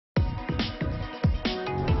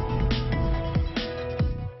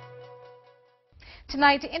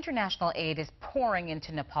Tonight, international aid is pouring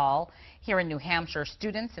into Nepal. Here in New Hampshire,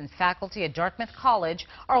 students and faculty at Dartmouth College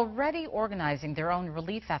are already organizing their own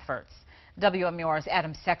relief efforts. WMUR's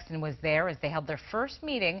Adam Sexton was there as they held their first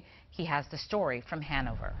meeting. He has the story from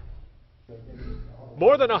Hanover.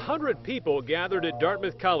 More than 100 people gathered at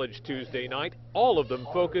Dartmouth College Tuesday night, all of them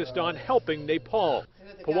focused on helping Nepal.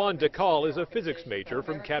 Pawan Dakal is a physics major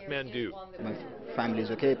from Kathmandu. My family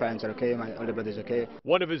is okay, parents are okay, my older brother is okay.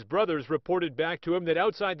 One of his brothers reported back to him that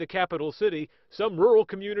outside the capital city, some rural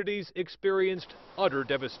communities experienced utter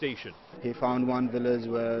devastation. He found one village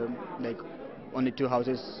where only 2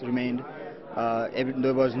 houses remained.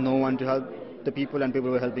 There was no one to help the people, and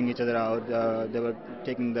people were helping each other out. They were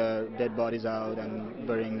taking the dead bodies out and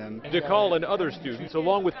burying them. Dakal and other students,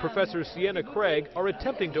 along with Professor Sienna Craig, are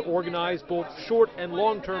attempting to organize both short and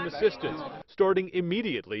long-term assistance, starting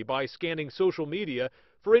immediately by scanning social media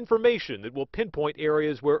for information that will pinpoint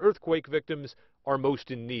areas where earthquake victims are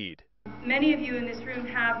most in need. Many of you in this room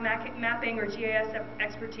have mapping or GIS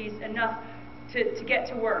expertise enough to get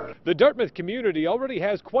to work. The Dartmouth community already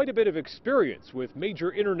has quite a bit of experience with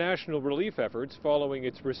major international relief efforts following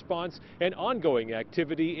its response and ongoing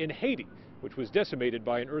activity in Haiti, which was decimated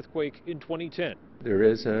by an earthquake in 2010. There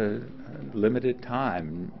is a limited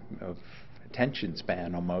time of attention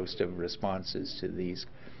span almost of responses to these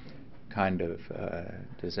kind of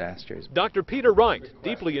disasters. Dr. Peter Wright,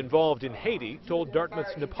 deeply involved in Haiti, told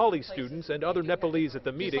Dartmouth's Nepali students and other Nepalese at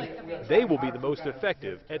the meeting they will be the most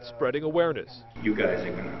effective at spreading awareness. You guys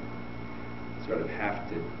are going to sort of have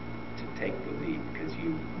to take the lead because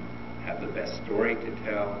you have the best story to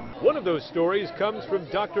tell. One of those stories comes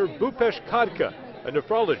from Dr. Bhupesh Khadka, a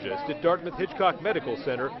nephrologist at Dartmouth Hitchcock Medical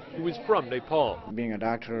Center who is from Nepal. Being a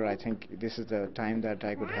doctor, I think this is the time that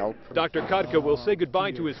I could help. Dr. Khadka will say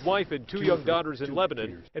goodbye to his wife and 2 young daughters in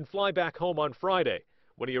Lebanon and fly back home on Friday.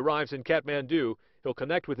 When he arrives in Kathmandu, he'll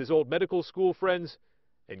connect with his old medical school friends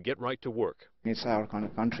and get right to work. It's our kind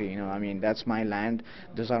of country, I mean, that's my land,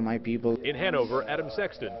 those are my people. In Hanover, Adam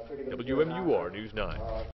Sexton, WMUR News 9.